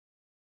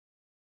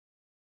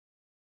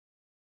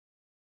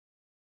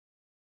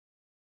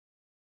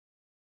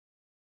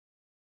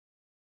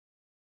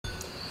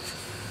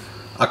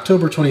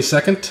October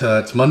 22nd,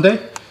 it's Monday.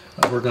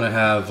 We're going to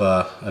have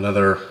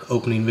another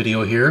opening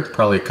video here,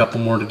 probably a couple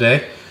more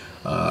today.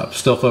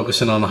 Still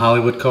focusing on the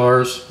Hollywood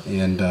cars,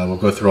 and we'll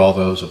go through all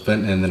those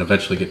and then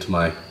eventually get to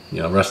my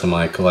rest of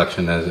my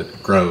collection as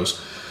it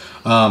grows.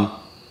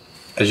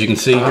 As you can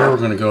see here, we're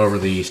going to go over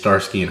the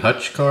Starsky and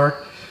Hutch car.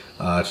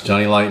 It's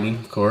Johnny Lightning,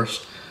 of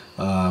course.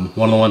 One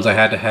of the ones I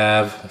had to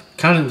have.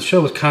 The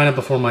show was kind of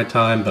before my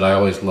time, but I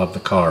always loved the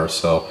car,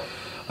 so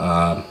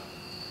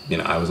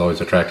I was always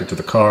attracted to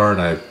the car,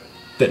 and I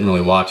didn't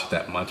really watch it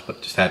that much,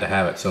 but just had to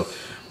have it. So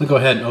I'm gonna go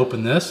ahead and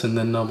open this, and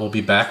then we'll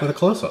be back with a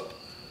close-up.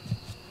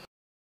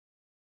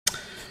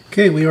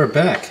 Okay, we are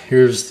back.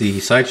 Here's the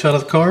side shot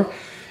of the car.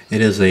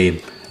 It is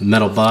a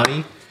metal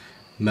body,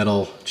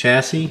 metal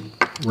chassis,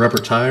 rubber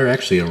tire,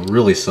 actually a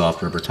really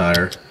soft rubber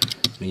tire.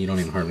 I mean, you don't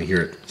even hardly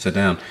hear it set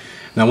down.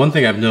 Now, one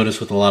thing I've noticed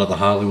with a lot of the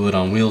Hollywood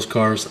on wheels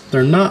cars,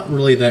 they're not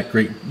really that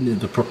great.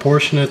 The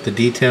proportionate, the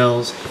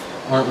details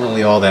aren't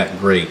really all that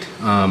great.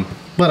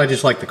 But I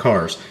just like the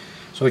cars.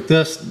 So like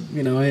this,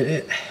 you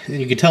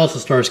can tell it's a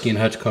Starsky and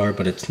Hutch car,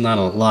 but it's not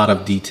a lot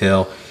of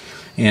detail,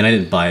 and I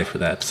didn't buy it for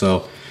that.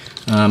 So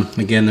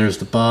again, there's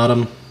the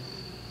bottom.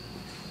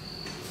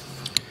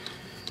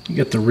 You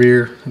get the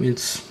rear. I mean,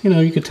 it's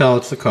you can tell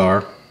it's the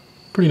car.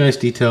 Pretty nice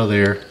detail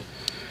there.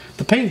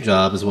 The paint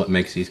job is what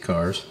makes these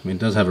cars. I mean, it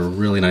does have a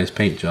really nice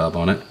paint job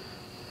on it.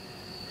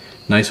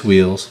 Nice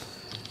wheels.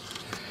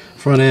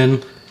 Front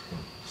end,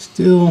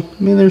 still,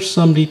 I mean, there's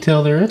some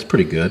detail there. That's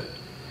pretty good.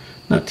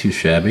 Not too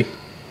shabby.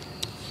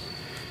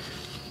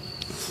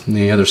 And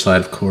the other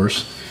side, of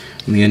course.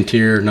 In the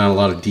interior, not a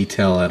lot of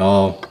detail at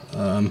all.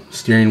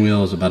 Steering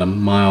wheel is about a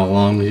mile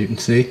long, as you can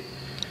see.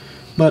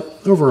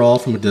 But overall,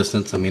 from a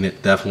distance, I mean,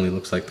 it definitely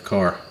looks like the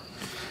car.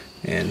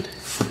 And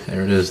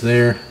there it is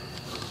there.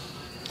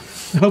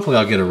 Hopefully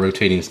I'll get a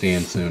rotating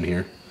stand soon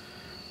here.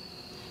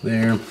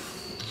 There.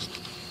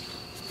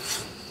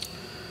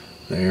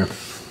 There.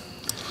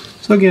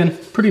 So again,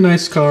 pretty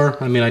nice car.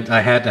 I mean,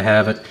 I had to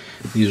have it.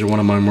 These are one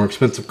of my more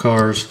expensive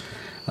cars.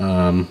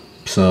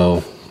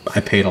 So I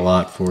paid a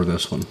lot for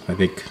this one. I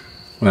think,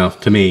 well,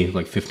 to me,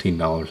 like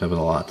 $15. That was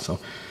a lot. So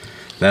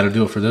that'll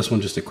do it for this one.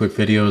 Just a quick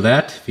video of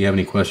that. If you have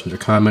any questions or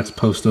comments,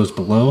 post those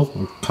below.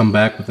 We'll come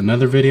back with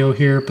another video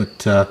here, but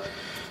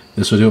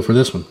this will do it for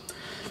this one.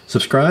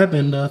 Subscribe,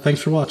 and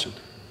thanks for watching.